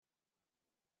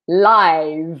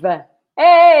live.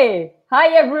 Hey, hi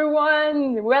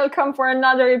everyone. Welcome for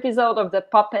another episode of the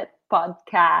Puppet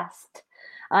Podcast.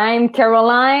 I'm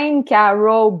Caroline,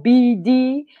 Caro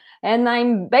BD, and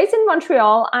I'm based in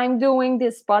Montreal. I'm doing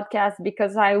this podcast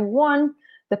because I want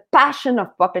the passion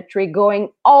of puppetry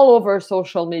going all over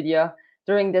social media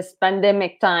during this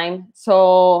pandemic time.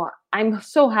 So I'm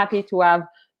so happy to have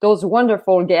those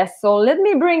wonderful guests. So let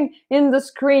me bring in the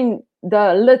screen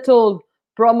the little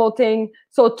promoting.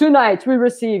 So tonight we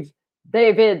receive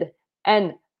David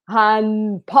and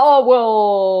Han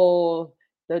Powell.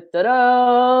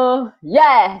 Da-da-da.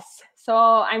 Yes. So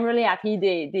I'm really happy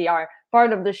they are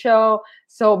part of the show.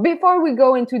 So before we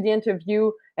go into the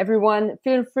interview, everyone,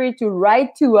 feel free to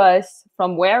write to us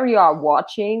from where you are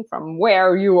watching, from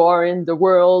where you are in the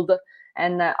world.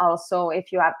 And also,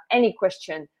 if you have any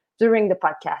question during the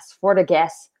podcast for the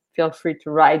guests, feel free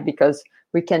to write because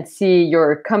we can see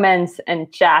your comments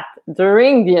and chat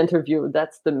during the interview.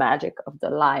 That's the magic of the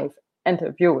live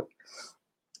interview.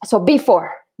 So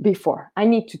before, I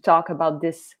need to talk about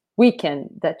this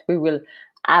weekend that we will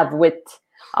have with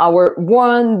our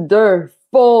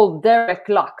wonderful Derek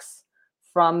Lux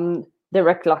from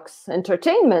Derek Lux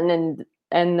Entertainment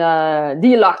and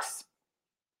Deluxe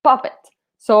Puppet.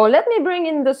 So let me bring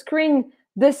in the screen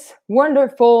this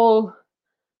wonderful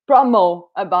promo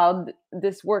about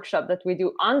this workshop that we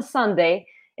do on Sunday.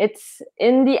 It's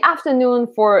in the afternoon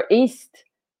for East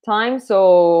time,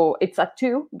 so it's at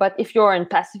 2. But if you're in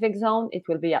Pacific Zone, it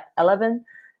will be at 11.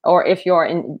 Or if you're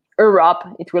in Europe,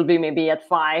 it will be maybe at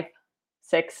 5,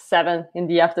 6, 7 in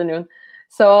the afternoon.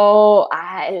 So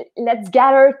let's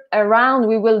gather around.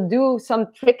 We will do some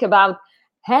trick about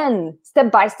hand,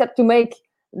 step by step, to make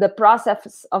the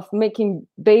process of making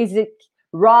basic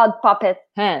rod puppet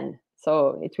hand.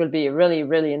 So it will be really,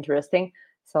 really interesting.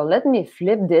 So let me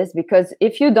flip this, because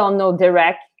if you don't know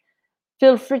Derek,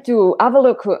 feel free to have a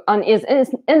look on his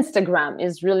Instagram.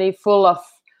 It's really full of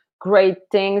great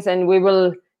things, and we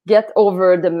will get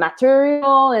over the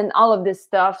material and all of this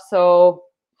stuff. So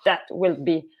that will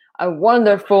be a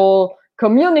wonderful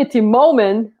community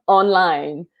moment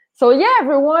online. So yeah,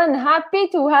 everyone, happy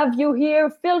to have you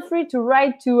here. Feel free to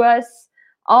write to us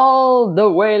all the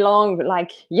way long.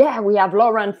 Like, yeah, we have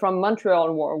Lauren from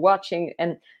Montreal watching,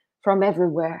 and from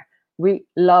everywhere. We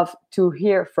love to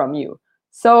hear from you.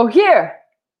 So here,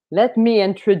 let me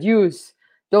introduce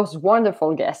those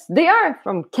wonderful guests. They are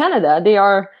from Canada. They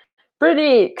are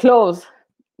pretty close,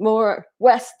 more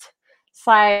west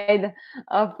side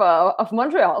of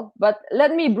Montreal. But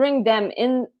let me bring them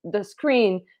in the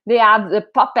screen. They have the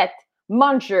Puppet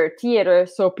Muncher Theater.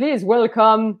 So please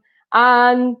welcome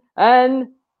Anne and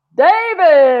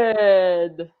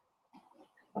David.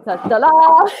 Ta-da!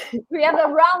 We have a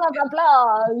round of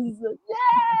applause.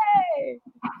 Yay!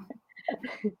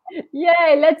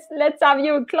 Yay! Let's have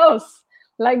you close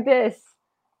like this.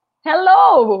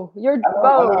 Hello, you're both.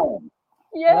 Hello.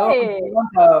 Yay!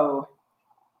 Hello.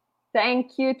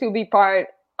 Thank you to be part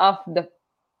of the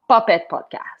Puppet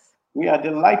Podcast. We are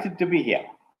delighted to be here.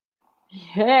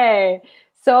 Yay!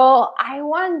 So I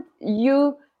want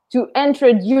you to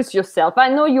introduce yourself. I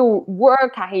know you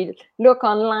work, I look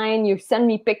online, you send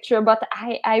me picture, but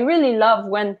I really love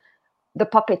when the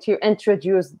puppeteer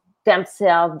introduce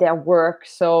themselves, their work.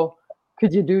 So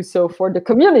could you do so for the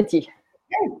community?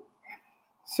 Okay.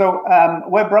 So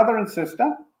we're brother and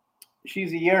sister.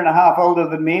 She's a year and a half older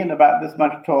than me and about this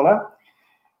much taller.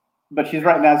 But she's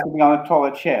right now sitting on a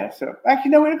taller chair. So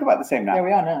actually, no, we look about the same now. There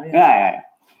we are now. Yeah.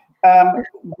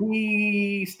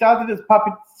 We started as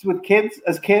puppets with kids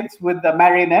with the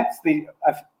marionettes, the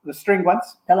string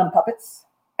ones. Pelham puppets.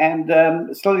 And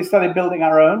slowly started building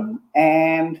our own.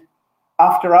 And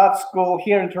after art school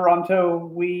here in Toronto,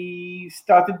 we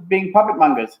started being puppet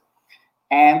mongers.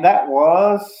 And that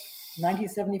was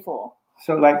 1974.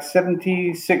 So like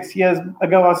 76 years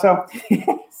ago or so.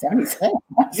 76.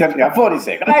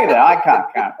 46. I can't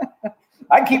count.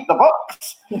 I keep the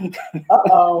books.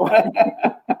 Uh-oh.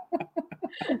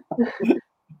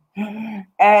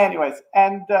 Anyways,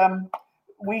 and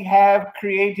we have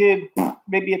created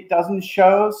maybe a dozen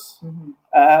shows.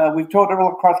 Mm-hmm. We've toured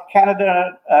all across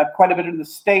Canada, quite a bit in the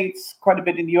States, quite a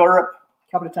bit in Europe.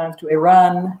 A couple of times to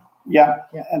Iran. Yeah.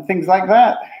 And things like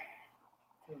that.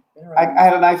 I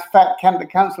had a nice fat Canada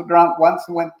Council grant once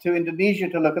and went to Indonesia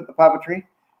to look at the puppetry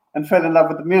and fell in love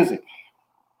with the music.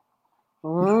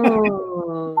 Puppetry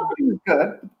was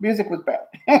good, but music was bad.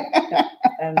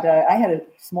 And I had a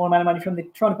small amount of money from the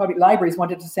Toronto Public Libraries,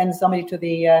 wanted to send somebody to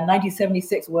the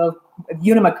 1976 World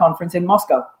Unima Conference in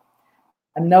Moscow.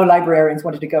 And no librarians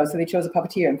wanted to go, so they chose a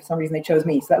puppeteer, and for some reason they chose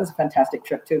me. So that was a fantastic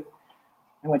trip too.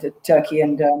 I went to Turkey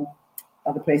and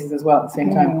other places as well at the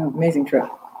same time. Amazing trip.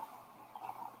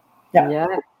 Yeah.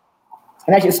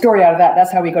 And actually, a story out of that,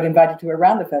 that's how we got invited to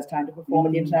Iran the first time to perform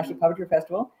at the International Puppetry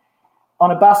Festival.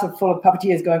 On a bus full of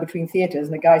puppeteers going between theaters,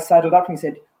 and the guy sidled up to me and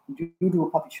said, "Do you do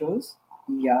puppet shows?"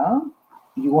 "Yeah."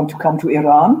 "You want to come to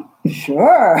Iran?"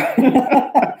 "Sure."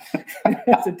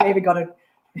 So David got a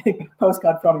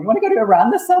postcard from him. "You want to go to Iran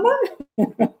this summer?"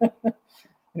 it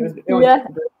was Yeah.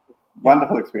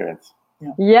 Wonderful experience.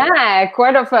 Yeah,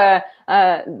 quite of a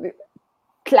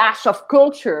clash of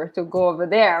culture to go over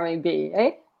there, maybe,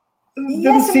 eh? Didn't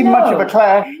Yes and seem much of no. a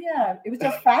clash. Yeah, it was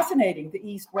just fascinating. The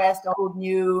East, West, old,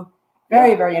 new.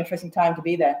 Very, very interesting time to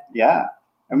be there. Yeah,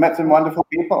 I met some wonderful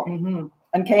people.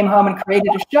 And came home and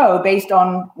created a show based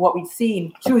on what we'd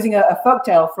seen, choosing a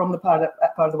folktale from that part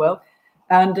of the world.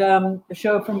 And the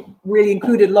show really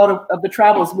included a lot of the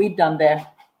travels we'd done there.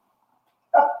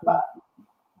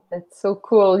 That's so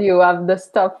cool. You have the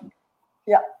stuff.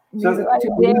 Yeah. So Right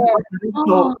we there. got the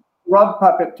little rod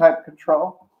puppet type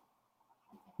control,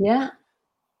 Yeah.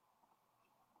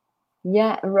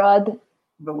 Yeah, Rod.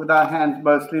 but with our hands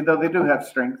mostly, though they do have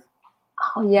strength.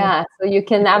 Oh, yeah. So you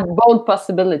can have both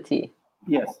possibility.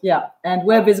 Yes. Yeah, and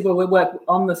where visible, we work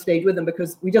on the stage with them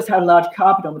because we just had a large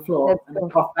carpet on the floor That's and a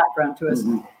cool. soft background to us.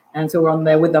 And so we're on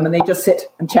there with them and they just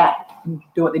sit and chat and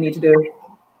do what they need to do.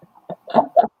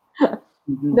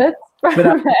 That's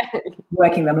Without- perfect.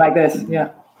 Working them like this,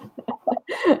 yeah.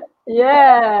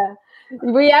 Yeah.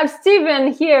 We have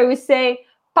Stephen here who say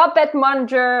Puppet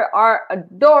Munger are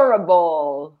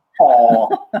adorable.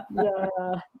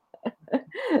 Yeah.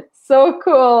 So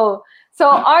cool. So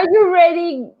are you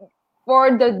ready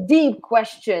for the deep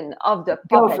question of the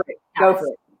Go puppet? for it. Go for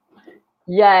it.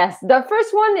 Yes. The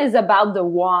first one is about the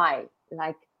why.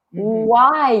 Like,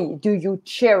 why do you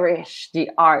cherish the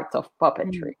art of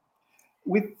puppetry?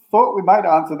 We thought we might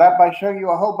answer that by showing you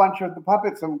a whole bunch of the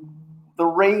puppets and the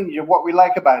range of what we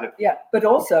like about it. Yeah, but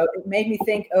also it made me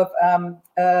think of,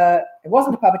 it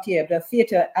wasn't a puppeteer, but a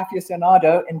theatre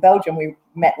aficionado in Belgium we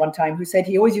met one time who said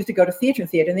he always used to go to theatre,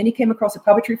 and then he came across a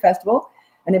puppetry festival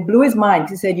and it blew his mind.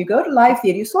 He said, you go to live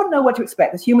theatre, you sort of know what to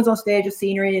expect. There's humans on stage, a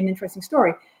scenery, an interesting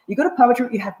story. You go to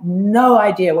puppetry, you have no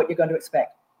idea what you're going to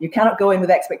expect. You cannot go in with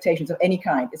expectations of any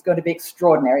kind. It's going to be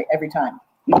extraordinary every time.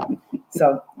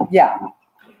 So, yeah.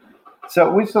 So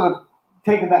we've sort of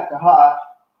taken that to heart.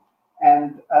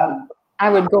 And I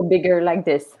would go bigger like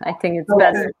this. I think it's so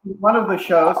better. one of the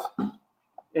shows,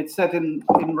 it's set in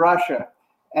Russia,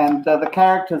 and the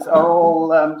characters are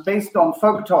all based on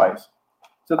folk toys.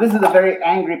 So this is a very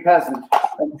angry peasant,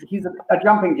 and he's a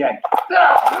jumping jack.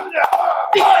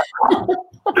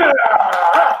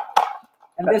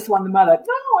 And this one, the mother,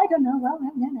 no, I don't know. Well,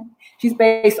 no. She's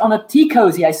based on a tea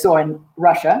cozy I saw in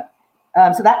Russia.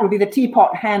 So that would be the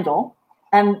teapot handle,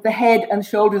 and the head and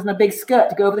shoulders and a big skirt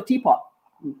to go over the teapot.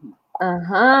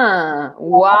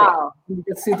 Wow.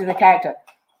 Just suited the character.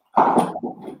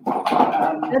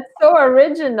 That's so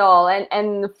original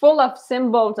and full of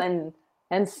symbols and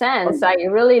sense. I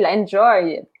really enjoy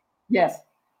it. Yes.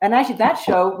 And actually that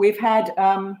show we've had,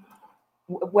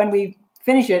 when we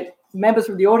finish it, members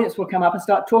from the audience will come up and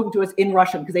start talking to us in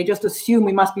Russian because they just assume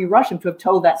we must be Russian to have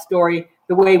told that story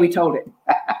the way we told it.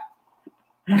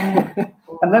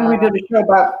 And then we did a show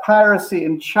about piracy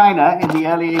in China in the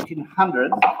early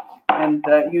 1800s and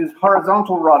used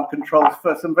horizontal rod controls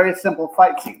for some very simple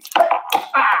fight scenes.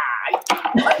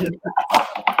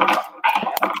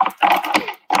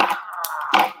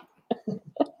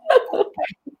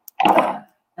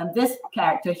 And this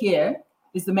character here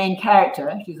is the main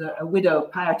character. She's a widow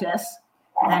piratess.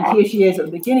 And here she is at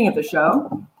the beginning of the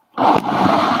show,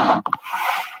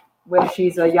 where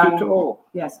she's a young,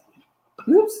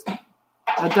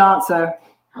 a dancer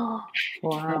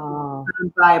Wow.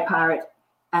 by a pirate.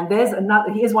 And there's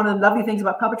another, here's one of the lovely things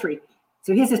about puppetry.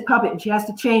 So here's this puppet, and she has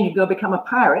to change and go become a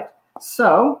pirate.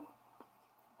 So,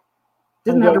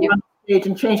 didn't have to run on stage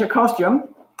and change her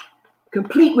costume,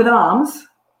 complete with arms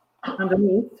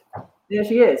underneath. There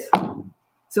she is.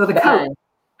 So the coat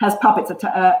has puppets,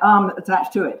 arm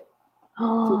attached to it.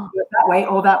 So do it that way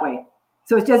or that way.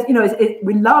 So it's just,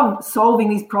 we love solving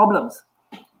these problems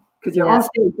because you're on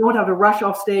stage. You don't have to rush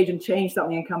off stage and change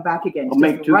something and come back again.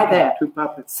 It's just right there. Two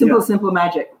puppets. Simple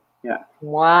magic. Yeah.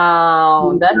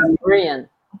 Wow, that's brilliant.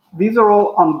 These are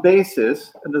all on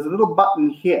bases, and there's a little button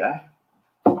here.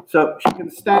 So she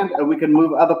can stand and we can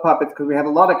move other puppets because we have a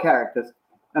lot of characters.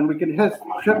 And we can hit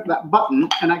that button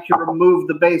and actually remove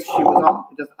the base she was on.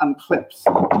 It just unclips.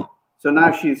 So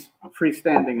now she's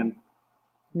freestanding and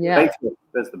basically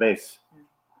there's the base.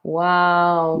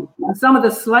 Wow. And some of the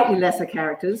slightly lesser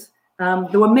characters,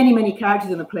 there were many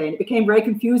characters in the play, and it became very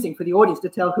confusing for the audience to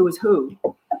tell who was who.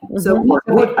 So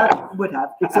would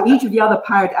have. So each of the other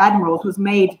pirate admirals was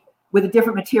made with a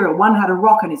different material. One had a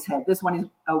rock on his head. This one is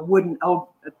a wooden a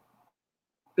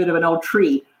bit of an old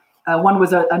tree. One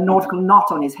was a nautical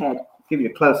knot on his head. Give you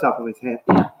a close up of his head.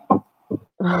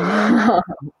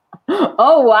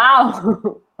 Oh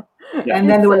wow! Yeah. And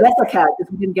then there were lesser characters,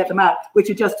 we didn't get them out, which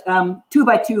are just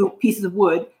 2x2 pieces of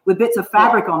wood with bits of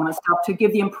fabric on them and stuff to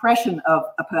give the impression of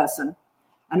a person.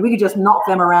 And we could just knock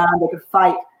them around, they could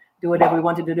fight, do whatever we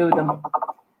wanted to do with them.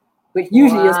 Which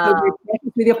usually is so very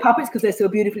precious with your puppets because they're so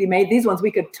beautifully made. These ones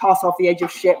we could toss off the edge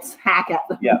of ships, hack at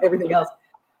them, everything else.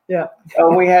 Yeah.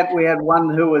 Oh, we had one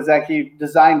who was actually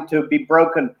designed to be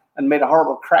broken and made a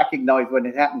horrible cracking noise when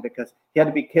it happened because he had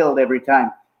to be killed every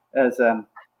time as an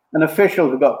official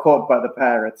who got caught by the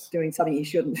pirates. Doing something he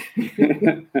shouldn't.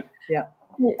 Yeah.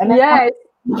 And it's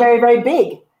very, very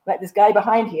big. Like this guy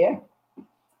behind here.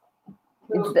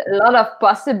 It's a lot of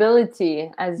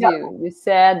possibility, as you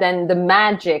said, and the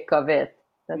magic of it.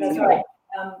 That's right.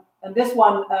 And this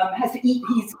one has to eat.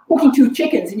 He's cooking 2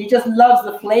 chickens, and he just loves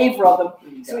the flavor of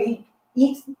them. So he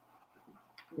eats.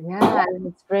 Yeah,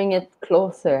 let's bring it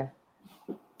closer.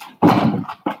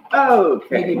 Okay.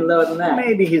 Maybe lower than that.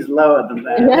 Maybe he's lower than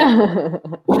that.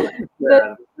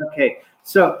 Yeah. Okay.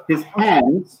 So his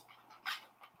hands,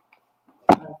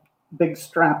 big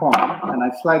strap on, and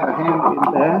I slide the hand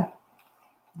in there.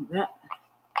 Yeah.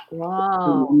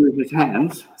 Wow. To remove his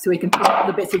hands. So he can pick up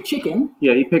the bits of chicken.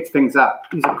 Yeah, he picks things up.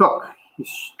 He's a cook.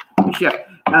 He's a chef.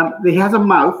 He has a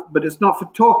mouth, but it's not for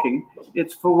talking.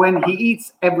 It's for when he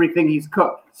eats everything he's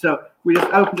cooked. So we just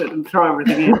open it and throw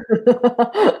everything in.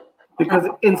 Because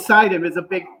inside him is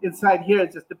inside here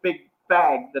is just a big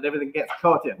bag that everything gets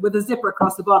caught in. With a zipper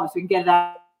across the bottom so we can get it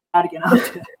out again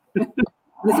after.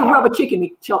 It's a rubber chicken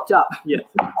we chopped up. Yes.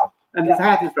 And his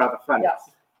hat is rather funny. Yeah.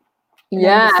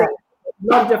 Yeah. A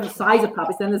lot of different size of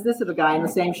puppets. Then there's this little guy in the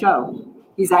same show.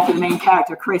 He's actually the main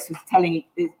character, Chris, who's telling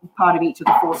part of each of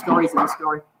the 4 stories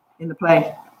in the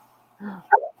play.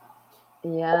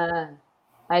 Yeah.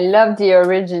 I love the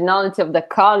originality of the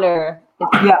color.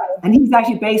 Yeah, and he's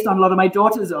actually based on a lot of my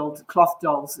daughter's old cloth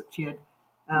dolls that she had.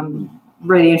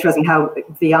 Really interesting how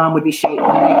the arm would be shaped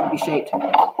and the leg would be shaped.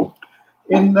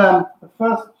 In the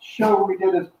first show we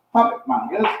did as Puppet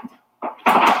Mongers,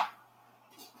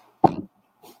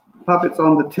 puppets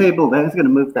on the table there. Who's going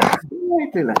to move that?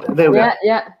 There we go.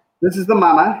 Yeah. This is the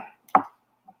mama,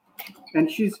 and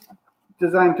she's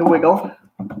designed to wiggle.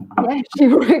 Yeah, she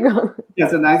wiggles. She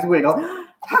has a nice wiggle.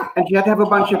 And she had to have a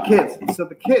bunch of kids. So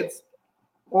the kids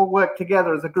all work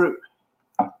together as a group.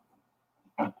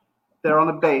 They're on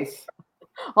a base.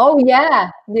 Oh, yeah.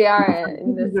 They are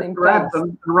in the same grab place.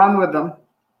 them and run with them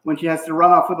when she has to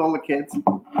run off with all the kids.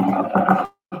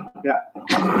 Yeah.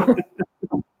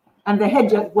 And the head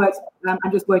just works. I'm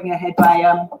just working ahead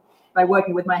by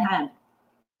working with my hand.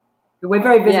 We're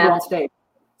very visible on stage.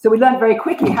 So we learned very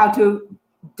quickly how to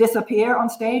disappear on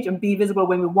stage and be visible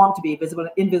when we want to be visible,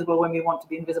 and invisible when we want to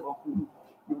be invisible.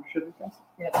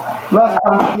 Yeah. Well,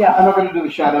 I'm not going to do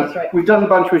the shadows. That's right. We've done a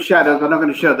bunch with shadows. I'm not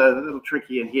going to show the little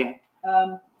tricky in here.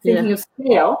 Thinking of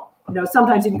scale,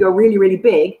 sometimes you can go really, really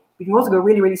big. You can also go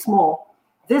really, really small.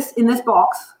 In this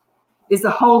box is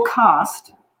the whole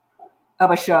cast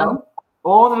of a show,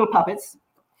 all the little puppets.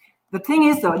 The thing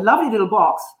is, though, a lovely little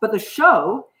box, but the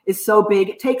show is so big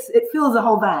it fills the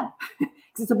whole van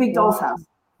because it's a big doll's house.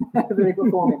 They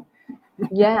perform in.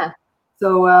 Yeah.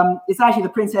 So it's actually the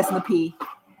Princess and the Pea.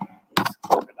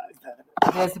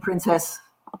 There's the princess.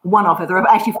 One of her. There are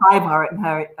actually 5 of her in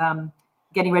her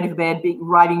getting ready for bed,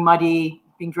 arriving muddy,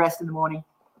 being dressed in the morning.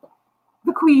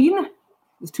 The Queen.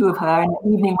 There's 2 of her in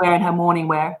evening wear and her morning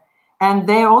wear. And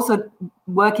they're also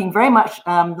working very much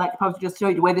like the puppet just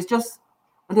showed you, where there's just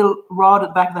a little rod at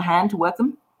the back of the hand to work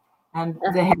them. And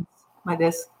their heads like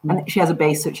this. And she has a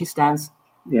base, so she stands.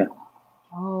 Yeah.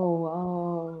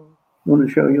 Oh. You want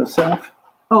to show yourself?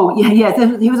 Oh, yeah.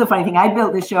 Here's a funny thing. I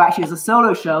built this show actually as a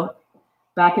solo show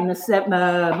back in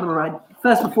the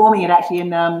first performing it actually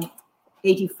in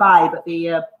 85 at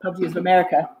the Puppeteers of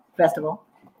America Festival.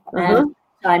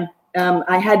 And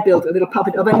I had built a little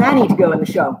puppet of a nanny to go in the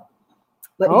show.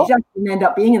 But he just didn't end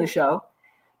up being in the show.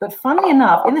 But funnily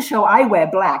enough, in the show, I wear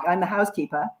black. I'm the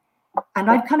housekeeper. And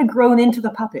I've kind of grown into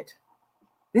the puppet.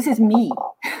 This is me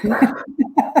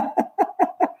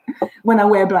when I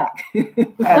wear black.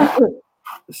 And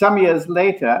some years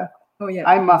later,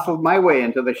 I muscled my way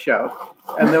into the show.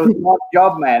 And there was one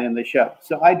job man in the show.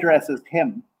 So I dress as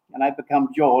him. And I become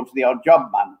George, the odd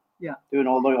job man. Yeah. Doing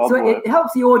all the odd work. It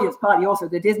helps the audience partly also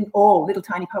that it isn't all little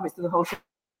tiny puppets through the whole show.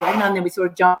 Every now and then we sort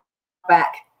of jump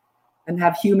back and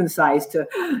have human size to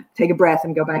take a breath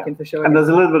and go back in for show. And there's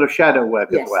a little bit of shadow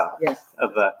work as well. Yes.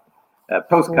 Of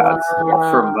postcards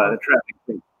from the traffic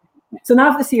thing. So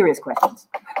now for the serious questions.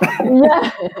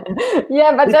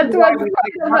 yeah, but that's what.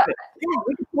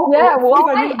 Yeah,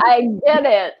 why? I get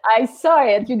it. I saw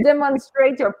it. You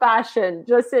demonstrate your passion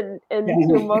just in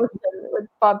your motion with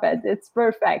puppet. It's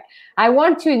perfect. I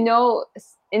want to know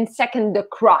in second the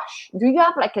crush. Do you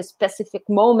have like a specific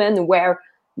moment where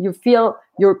you feel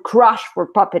your crush for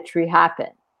puppetry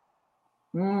happened?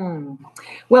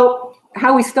 Well,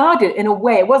 how we started, in a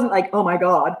way, it wasn't like, oh my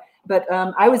God, but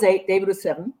I was 8, David was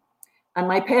 7. And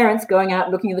my parents, going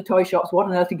out looking in the toy shops, what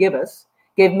on earth to give us,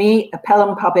 gave me a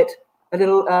Pelham puppet, a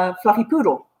little fluffy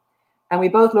poodle. And we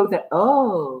both looked at,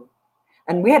 oh.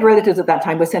 And we had relatives at that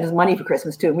time who sent us money for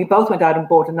Christmas too. And we both went out and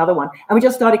bought another one. And we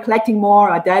just started collecting more.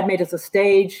 Our dad made us a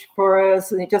stage for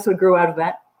us, and it just sort of grew out of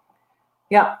that.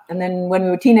 Yeah. And then when we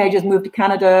were teenagers, moved to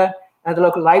Canada, the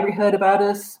local library heard about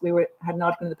us. We had an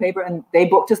article in the paper, and they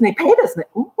booked us and they paid us. And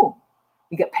ooh,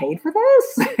 you get paid for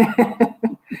this?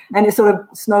 And it sort of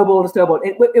snowballed.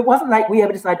 It wasn't like we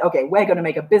ever decided, okay, we're going to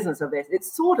make a business of this. It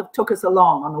sort of took us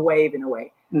along on the wave in a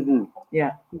way.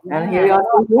 Yeah. And here we are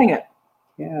still doing it.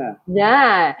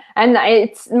 Yeah. And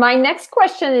it's my next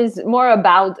question is more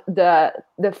about the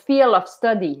field of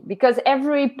study, because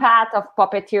every path of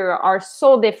puppeteer are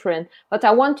so different. But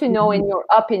I want to know, in your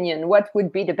opinion, what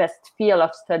would be the best field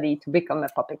of study to become a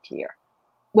puppeteer?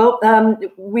 Well,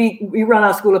 we run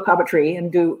our school of puppetry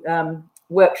and do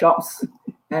workshops,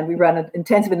 and we run an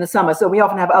intensive in the summer. So we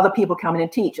often have other people come in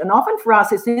and teach. And often for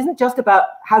us, it isn't just about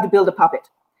how to build a puppet.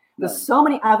 There's so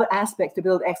many other aspects to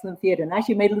build excellent theater. And I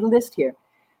actually made a little list here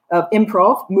of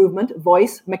improv, movement,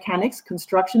 voice, mechanics,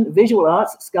 construction, visual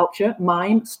arts, sculpture,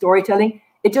 mime, storytelling.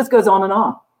 It just goes on and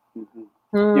on.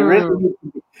 You really,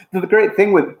 the great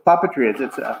thing with puppetry is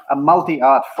it's a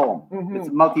multi-art form. It's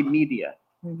multimedia.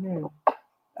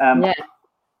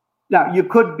 Now, you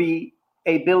could be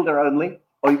a builder only,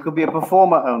 or you could be a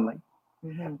performer only.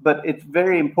 But it's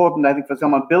very important, I think, for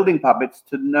someone building puppets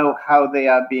to know how they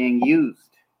are being used.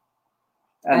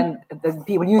 And the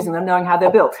people using them knowing how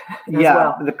they're built as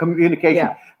well. The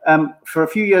communication. For a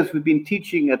few years, we've been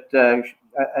teaching at a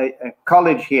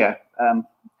college here,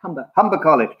 Humber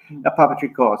College, a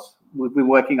puppetry course. We've been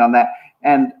working on that.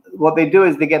 And what they do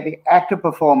is they get the actor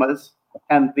performers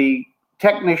and the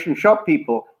technician shop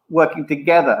people working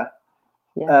together,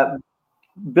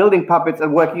 building puppets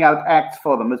and working out acts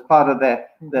for them as part of their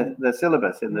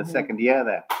syllabus in the second year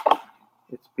there.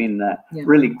 It's been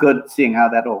really good seeing how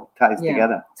that all ties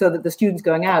together. So that the students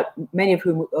going out, many of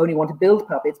whom only want to build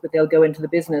puppets, but they'll go into the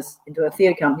business, into a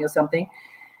theater company or something.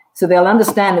 So they'll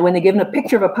understand that when they're given a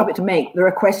picture of a puppet to make, there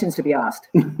are questions to be asked.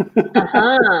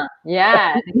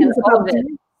 Yeah. They can solve it.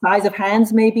 Size of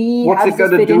hands, maybe. What's it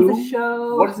going to do? The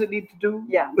show? What does it need to do?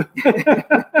 Yeah.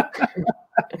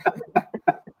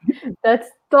 That's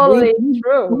totally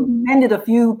true. We mended a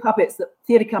few puppets that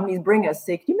theater companies bring us.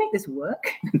 Say, can you make this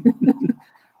work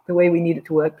the way we need it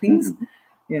to work, please?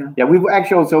 Yeah, we've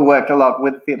actually also worked a lot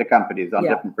with theater companies on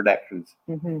different productions,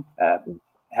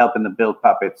 helping them build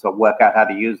puppets or work out how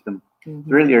to use them. It's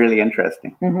really, really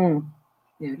interesting.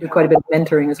 Yeah, do quite a bit of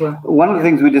mentoring as well. One of the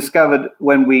things we discovered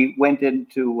when we went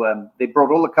into, they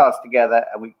brought all the cast together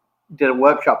and we did a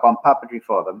workshop on puppetry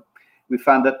for them. We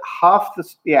found that half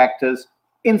the actors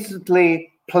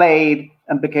instantly played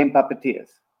and became puppeteers.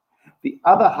 The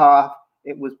other half,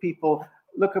 it was people,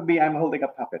 look at me, I'm holding a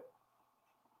puppet.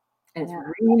 And it's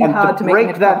really hard to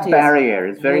break that barrier.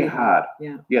 It's very hard.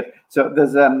 Yes. So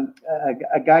there's a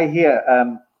guy here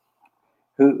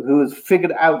who has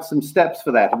figured out some steps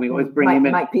for that, and we always bring him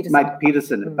in. Mike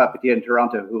Peterson, a puppeteer in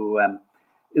Toronto, who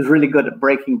is really good at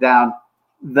breaking down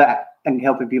that and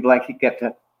helping people actually get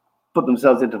to put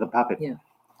themselves into the puppet.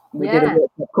 We did a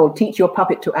workshop called "Teach Your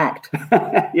Puppet to Act."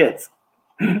 Yes.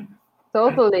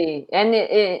 Totally, and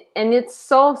it's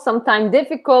so sometimes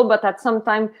difficult, but at some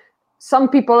time, some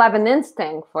people have an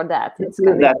instinct for that. It's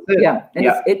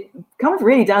it comes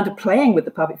really down to playing with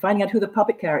the puppet, finding out who the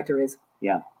puppet character is.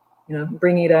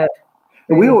 Bringing it out.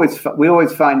 And we always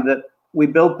find that we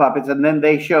build puppets, and then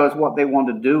they show us what they want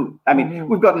to do. I mean,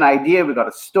 we've got an idea, we've got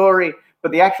a story,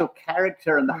 but the actual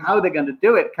character and how they're going to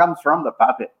do it comes from the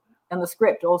puppet. And the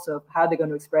script also, how they're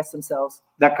going to express themselves.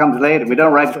 That comes later. We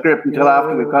don't write script until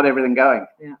after we've got everything going.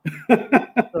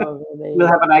 We'll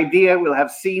have an idea. We'll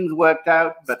have scenes worked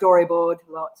out. But storyboard,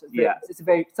 lots of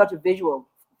it's such a visual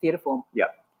theater form.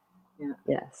 Yes.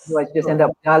 Otherwise, you just end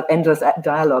up endless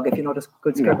dialogue if you're not a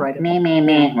good script writer. Me.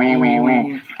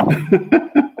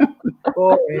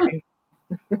 Boring.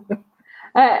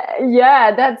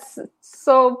 Yeah, that's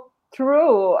so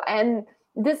true. And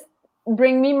this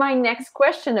bring me my next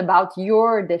question about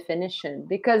your definition,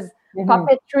 because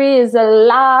puppetry is a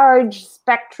large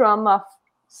spectrum of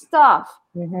stuff.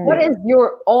 What is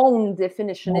your own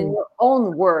definition in your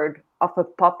own word of a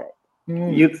puppet?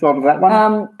 You thought of that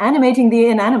one? Animating the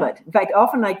inanimate. In fact,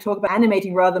 often I talk about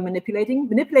animating rather than manipulating.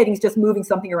 Manipulating is just moving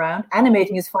something around.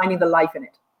 Animating is finding the life in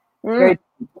it. Very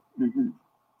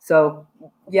So,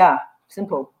 yeah,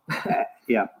 simple.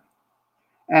 Yeah.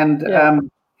 And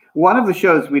one of the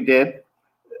shows we did,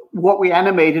 what we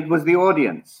animated was the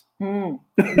audience.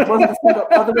 It wasn't a single,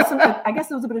 there was some, I guess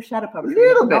there was a bit of shadow puppetry. A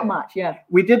little bit. Not much, yeah.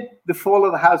 We did The Fall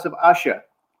of the House of Usher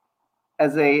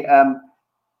as a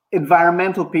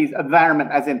environmental piece,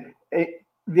 environment, as in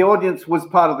the audience was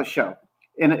part of the show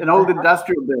in an old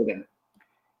industrial building.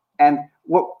 And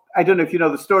what, I don't know if you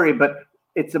know the story, but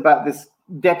it's about this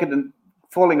decadent,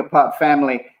 falling apart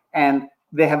family, and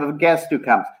they have a guest who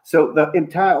comes. So the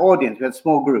entire audience, we had a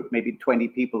small group, maybe 20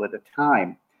 people at a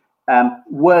time,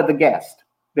 were the guest.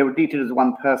 They were treated as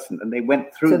one person, and they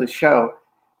went through the show,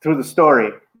 through the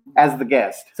story, as the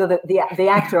guest. So the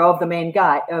actor of the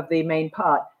main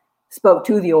part spoke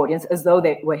to the audience as though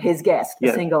they were his guest,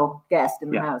 a single guest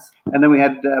in the house. And then we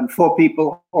had 4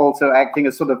 people also acting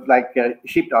as sort of like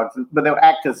sheepdogs, but they were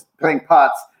actors playing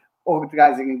parts,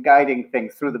 organizing and guiding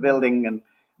things through the building, and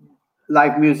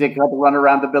live music. You had to run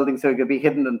around the building so you could be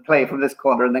hidden and play from this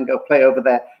corner and then go play over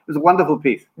there. It was a wonderful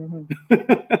piece.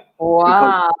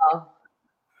 Wow.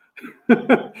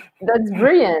 That's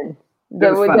brilliant.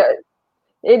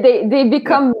 They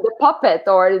become the puppet,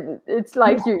 or it's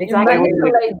like you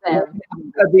manipulate them.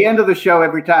 At the end of the show,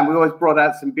 every time, we always brought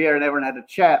out some beer and everyone had a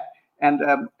chat. And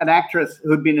an actress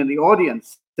who'd been in the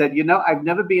audience said, I've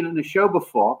never been in a show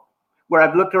before where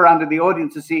I've looked around at the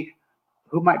audience to see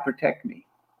who might protect me.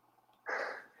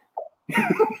 We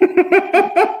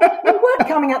weren't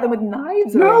coming at them with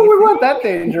knives. No, we weren't that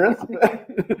dangerous,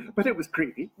 but it was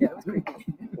creepy. Yeah, it was creepy.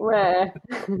 Where?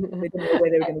 They didn't know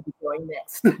where they were going to be going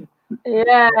next.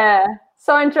 Yeah,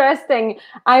 so interesting.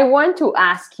 I want to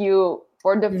ask you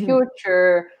for the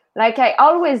future. Like, I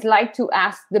always like to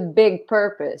ask the big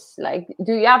purpose. Like,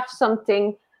 do you have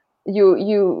something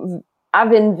you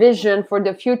have envisioned for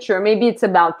the future? Maybe it's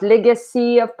about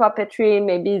legacy of puppetry.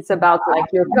 Maybe it's about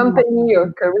like your company,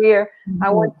 your career. I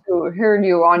want to hear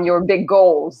you on your big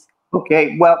goals.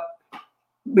 Okay, well,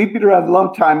 we've been around a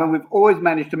long time, and we've always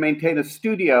managed to maintain a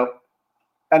studio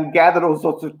and gathered all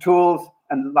sorts of tools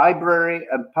and library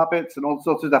and puppets and all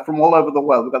sorts of stuff from all over the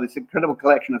world. We've got this incredible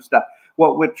collection of stuff.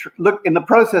 What we're in the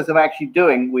process of actually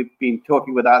doing, we've been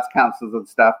talking with arts councils and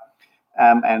stuff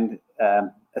and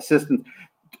assistants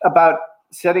about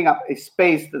setting up a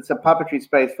space that's a puppetry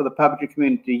space for the puppetry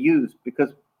community to use,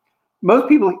 because most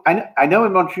people, I know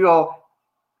in Montreal,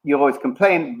 you always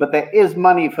complain, but there is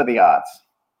money for the arts.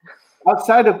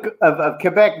 Outside of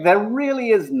Quebec, there really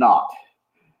is not.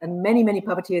 And many, many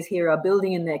puppeteers here are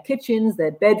building in their kitchens,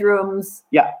 their bedrooms.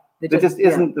 Yeah, there just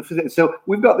isn't the physics. So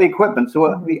we've got the equipment.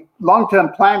 So the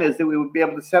long-term plan is that we would be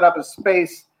able to set up a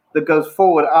space that goes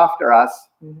forward after us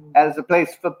as a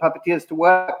place for puppeteers to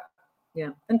work.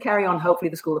 Yeah, and carry on, hopefully,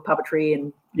 the School of Puppetry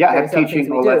and and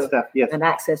teaching all that stuff. Yes, and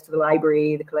access to the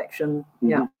library, the collection.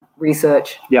 Yeah,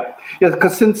 research. Yeah,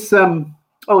 because since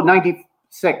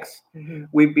 96,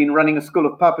 we've been running a School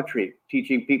of Puppetry,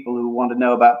 teaching people who want to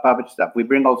know about puppet stuff. We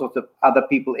bring all sorts of other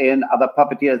people in, other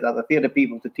puppeteers, other theater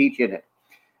people to teach in it.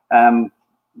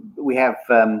 We have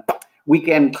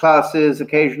weekend classes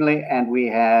occasionally, and we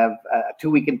have a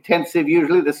 2-week intensive.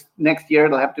 Usually, this next year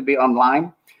it'll have to be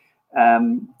online.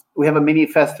 We have a mini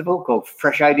festival called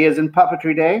Fresh Ideas in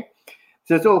Puppetry Day.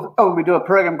 So it's all, we do a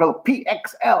program called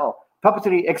PXL,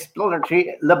 Puppetry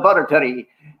Exploratory Laboratory,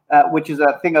 which is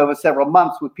a thing over several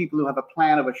months with people who have a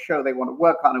plan of a show they want to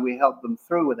work on, and we help them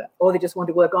through with it. Or they just want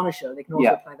to work on a show. They can also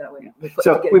apply that way.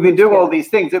 So we've been doing all these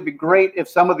things. It'd be great if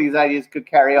some of these ideas could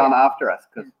carry on after us,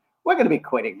 because we're going to be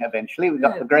quitting eventually. We've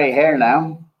got the gray hair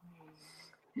now.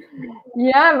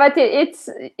 Yeah, but it's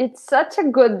such a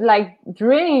good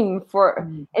dream for.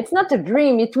 It's not a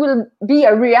dream; it will be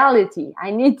a reality.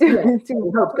 I need to That's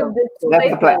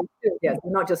the plan. Yeah,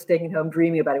 we're not just staying at home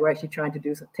dreaming about it. We're actually trying to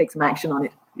take some action on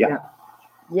it.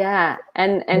 Yeah,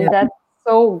 and that's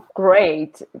so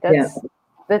great.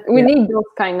 That we need those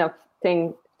kind of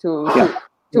things to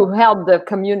help the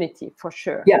community, for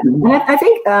sure. Yeah, and I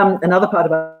think another part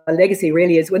of our legacy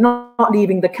really is we're not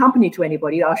leaving the company to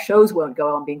anybody. Our shows won't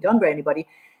go on being done by anybody.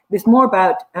 It's more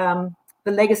about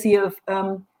the legacy of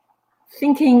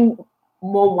thinking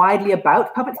more widely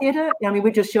about puppet theater. I mean,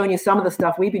 we're just showing you some of the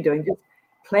stuff we've been doing, just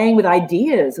playing with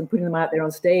ideas and putting them out there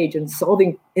on stage and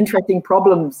solving interesting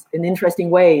problems in interesting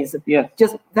ways. Yeah.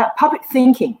 Just that puppet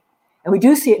thinking. And we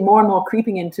do see it more and more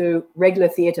creeping into regular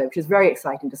theatre, which is very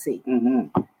exciting to see.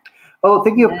 Mm-hmm. Oh,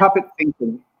 thinking of puppet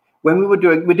thinking, when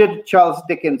we did a Charles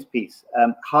Dickens piece,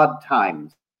 Hard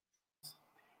Times.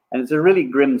 And it's a really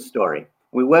grim story.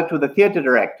 We worked with a theatre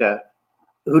director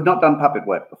who'd not done puppet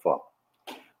work before.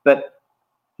 But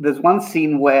there's one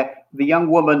scene where the young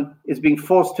woman is being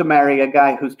forced to marry a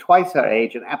guy who's twice her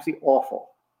age and absolutely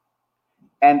awful.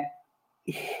 And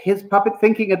his puppet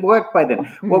thinking had worked by then.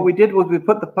 Mm-hmm. What we did was we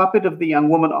put the puppet of the young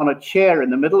woman on a chair in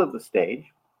the middle of the stage.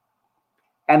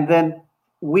 And then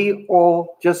we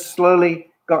all just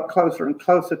slowly got closer and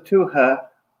closer to her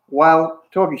while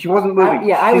talking. She wasn't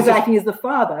moving. I was acting as the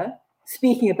father,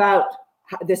 speaking about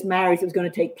this marriage that was going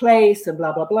to take place and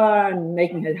blah, blah, blah, and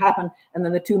making it happen. And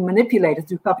then the two manipulators,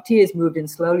 two puppeteers, moved in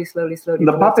slowly.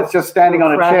 The puppet's just standing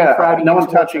on a chair, no one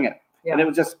touching it. Yeah. And it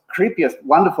was just creepiest,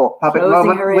 wonderful puppet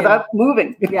moment without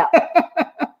moving. Yeah.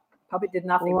 Puppet did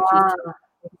nothing. Wow.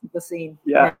 The scene.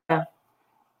 Yeah.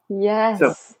 Yes.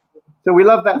 So we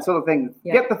love that sort of thing.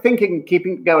 Yeah. Get the thinking,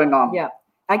 keeping going on. Yeah.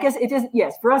 I guess it isn't.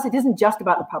 Yes, for us, it isn't just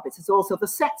about the puppets. It's also the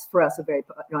sets. For us, are very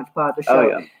much part of the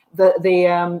show. Oh,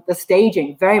 yeah. The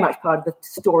staging, very much part of the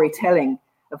storytelling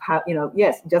of how,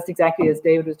 yes, just exactly as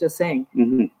David was just saying.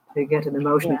 Mm-hmm. To get an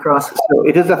emotion across. So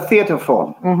it is a theatre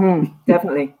form. Mm-hmm.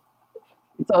 Definitely.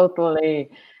 Totally.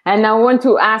 And I want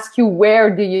to ask you,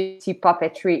 where do you see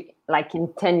puppetry like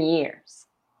in 10 years?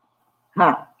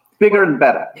 Bigger and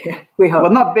better. Yeah, we hope.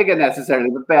 Well, not bigger necessarily,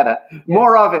 but better. Yes.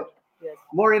 More of it. Yes.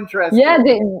 More interesting. Yeah.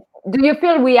 Do you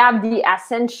feel we have the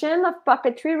ascension of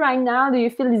puppetry right now? Do you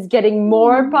feel it's getting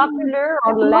more popular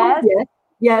or less?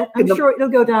 Yeah, I'm sure it'll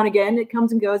go down again. It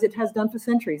comes and goes. It has done for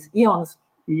centuries, eons.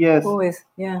 Yes. Always,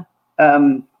 yeah.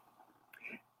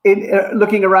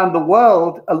 Looking around the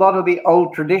world, a lot of the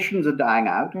old traditions are dying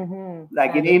out. Mm-hmm.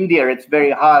 Like in India, it's very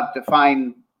hard to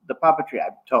find the puppetry,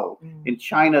 I'm told. Mm. In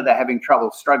China, they're having trouble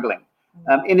struggling.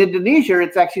 In Indonesia,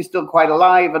 it's actually still quite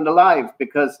alive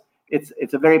because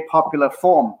it's a very popular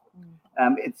form.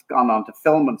 It's gone on to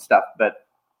film and stuff, but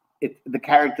the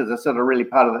characters are sort of really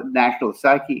part of the national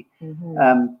psyche.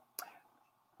 Mm-hmm.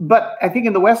 But I think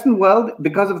in the Western world,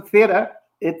 because of theater,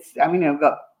 you've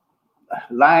got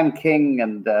Lion King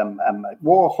and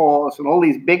War Horse and all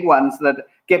these big ones that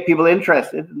get people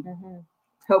interested. Mm-hmm.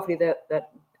 Hopefully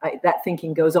that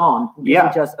thinking goes on.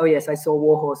 Yeah. Just, oh yes, I saw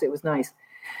War Horse. It was nice.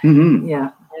 Mm-hmm.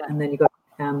 Yeah. And then you got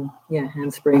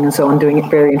Handspring and so on, doing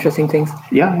very interesting things.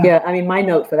 Yeah. I mean, my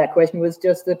note for that question was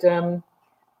just that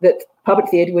that puppet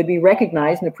theatre would be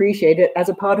recognized and appreciated as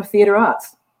a part of theatre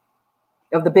arts,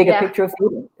 of the bigger picture of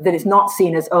theatre, that it's not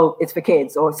seen as, it's for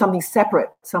kids or something separate,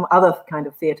 some other kind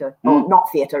of theatre, or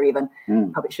not theatre even,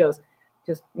 puppet shows.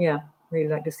 Just, really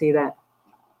like to see that.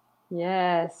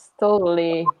 Yes,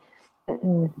 totally.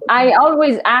 I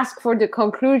always ask for the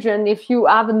conclusion if you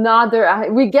have another,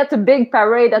 we get a big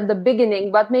parade at the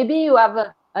beginning, but maybe you have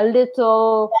a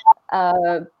little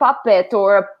puppet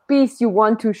or a piece you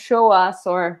want to show us,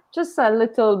 or just a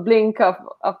little blink of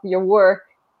your work.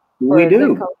 We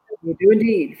do. We do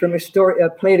indeed. From a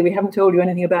play that we haven't told you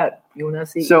anything about. You will now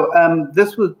see. So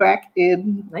this was back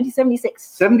in 1976.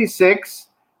 76.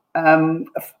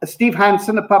 Steve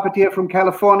Hansen, a puppeteer from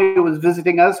California, was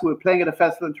visiting us. We were playing at a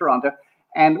festival in Toronto.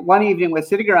 And one evening, we're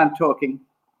sitting around talking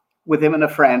with him and a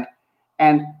friend.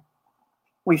 And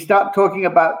we start talking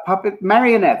about puppet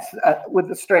marionettes with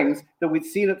the strings that we'd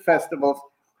seen at festivals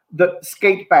that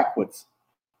skate backwards.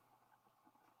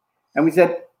 And we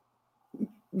said,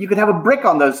 you could have a brick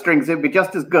on those strings, it'd be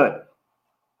just as good.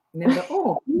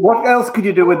 What else could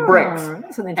you do with bricks?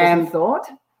 That's an interesting thought.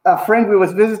 A friend we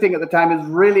was visiting at the time is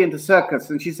really into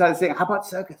circus, and she started saying, how about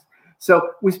circus?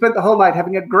 So we spent the whole night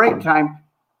having a great time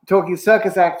talking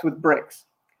circus acts with bricks.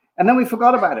 And then we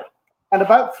forgot about it. And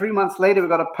about 3 months later, we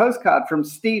got a postcard from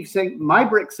Steve saying, my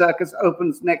brick circus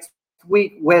opens next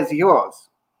week. Where's yours?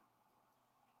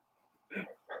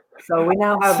 So we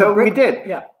now have So we did.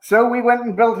 Yeah. So we went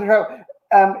and built a show.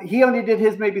 He only did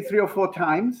his maybe 3 or 4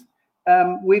 times.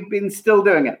 We've been still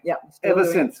doing it ever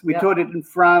since. We toured it in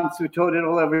France. We toured it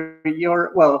all over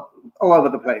Europe. Well, all over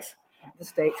the place. The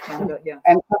States, Canada,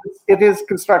 And it is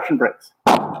construction bricks.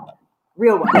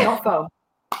 Real one, not foam.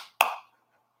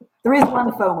 There is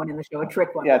one foam one in the show, a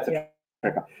trick one. Yeah, it's a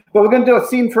trick one. But we're going to do a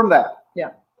scene from that. Yeah.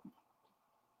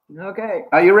 Okay.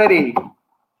 Are you ready?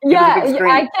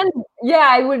 I can. Yeah,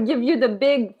 I will give you the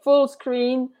big full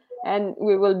screen, and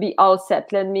we will be all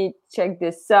set. Let me check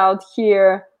this out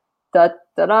here.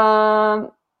 Da-da-da.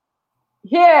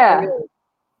 Here.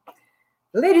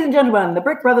 Ladies and gentlemen, the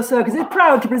Brick Brothers Circus is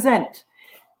proud to present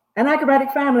an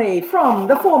acrobatic family from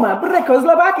the former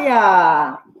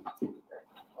Czechoslovakia.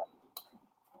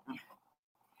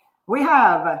 we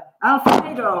have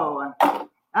Alfredo,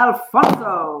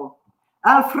 Alfonso,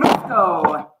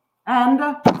 Alfredo,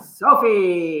 and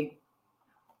Sophie.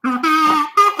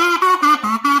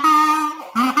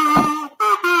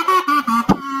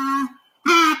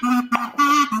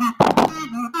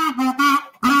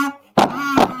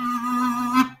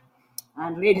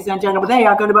 And ladies and gentlemen, they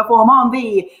are going to perform on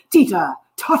the Tita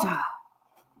Tota.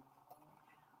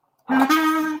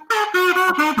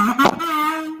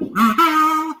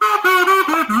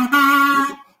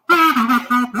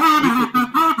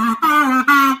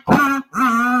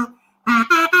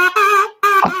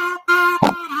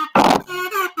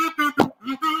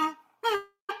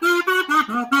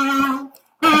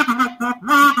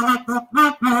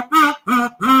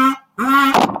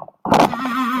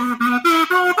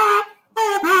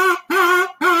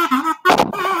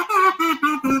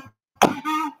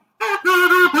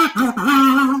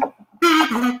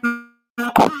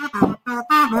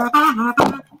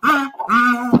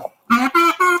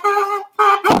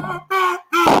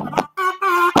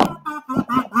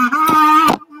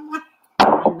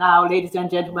 Now, ladies and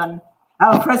gentlemen,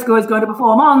 Alfresco is going to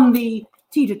perform on the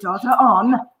Tita Tota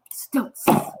on stilts.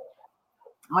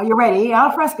 Are you ready,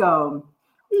 Alfresco?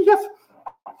 Yes.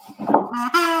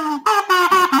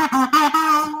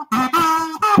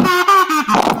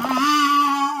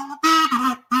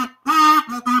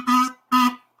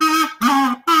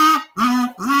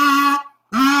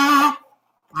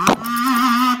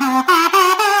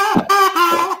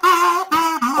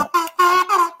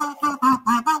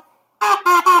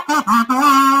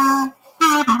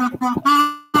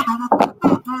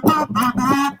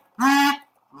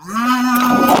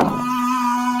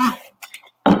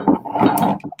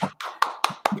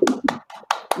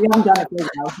 We haven't done it for a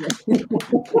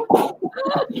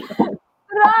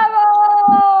Bravo!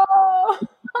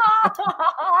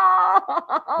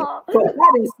 But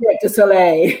that is Cirque du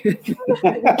Soleil.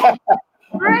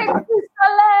 Brick du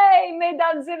Soleil,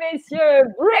 mesdames et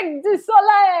messieurs, Brick du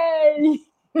Soleil.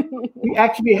 We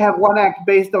actually have one act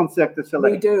based on Cirque du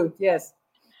Soleil. We do, yes.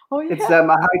 Oh, yeah. It's a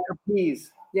high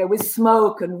trapeze, Yeah, with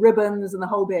smoke and ribbons and the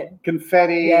whole bit.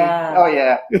 confetti. Yeah. Oh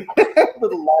yeah,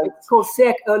 little lights. It's called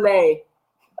Cirque Olay.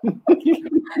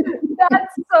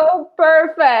 That's so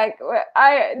perfect.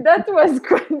 That was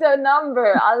quite a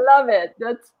number. I love it.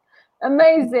 That's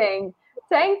amazing.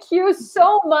 Thank you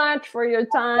so much for your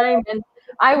time, and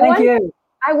I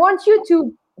want you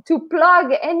to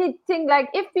plug anything, like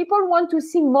if people want to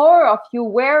see more of you,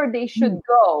 where they should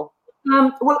go.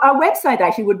 Well, our website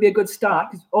actually would be a good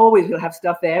start because always we'll have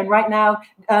stuff there. And right now,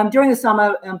 during the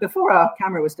summer, before our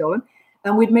camera was stolen,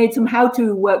 we'd made some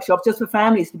how-to workshops just for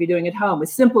families to be doing at home, with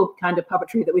simple kind of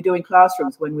puppetry that we do in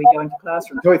classrooms when we go into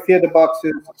classrooms. Toy theater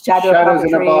boxes, Shadows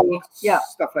in a puppetry, box, yeah.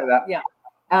 stuff like that. Yeah.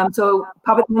 So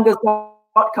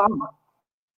puppetmongers.com.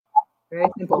 Very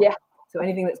simple. Yeah. So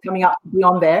anything that's coming up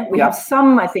beyond there. We have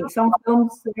some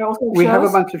films that are also We shows. have a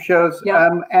bunch of shows, Yeah.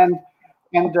 and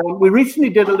we recently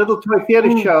did a little toy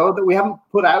theater show that we haven't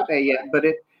put out there yet, but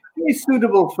it's really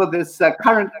suitable for this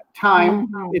current time.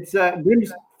 It's a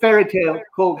Grimm's fairy tale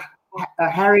called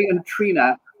Harry and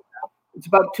Trina. It's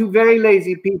about two very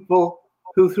lazy people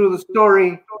who, through the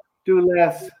story, do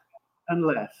less and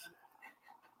less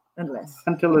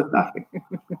until there's nothing.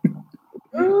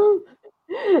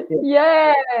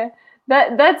 Yeah,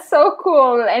 that's so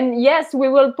cool. And yes, we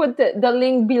will put the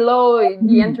link below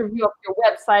the interview of your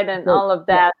website and all of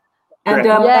that. And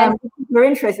if you're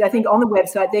interested, I think on the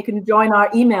website they can join our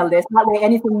email list. That way,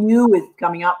 anything new is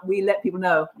coming up, we let people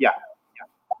know. Yeah.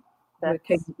 That's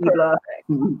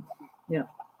Yeah.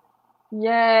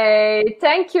 Yay!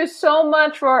 Thank you so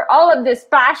much for all of this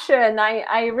passion.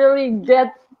 I really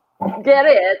get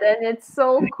it, and it's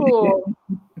so cool.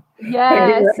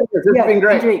 Yes. It's been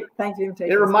great. Thanks for the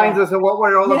invitation. It reminds us of what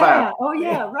we're all about. Oh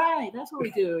yeah, right. That's what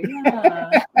we do. Yeah.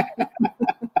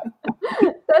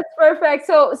 That's perfect.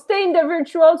 So stay in the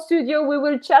virtual studio. We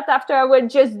will chat after. I will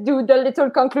just do the little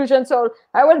conclusion. So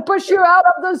I will push you out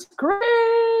of the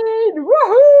screen.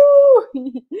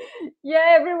 Woohoo!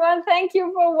 Yeah, everyone. Thank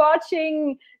you for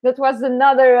watching. That was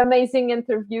another amazing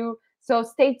interview. So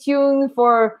stay tuned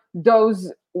for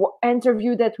those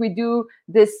interviews that we do.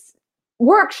 This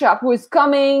workshop was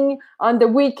coming on the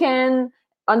weekend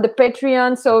on the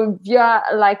Patreon. So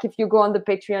if you go on the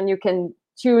Patreon, you can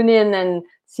tune in and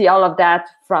see all of that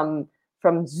from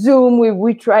Zoom.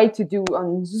 We try to do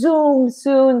on Zoom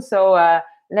soon. So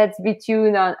let's be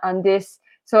tuned on this.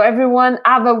 So everyone,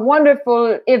 have a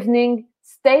wonderful evening.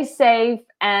 Stay safe,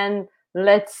 and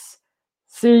let's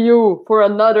see you for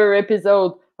another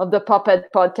episode of the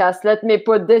Puppet Podcast. Let me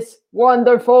put this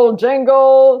wonderful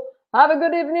jingle. Have a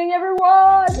good evening,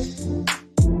 everyone.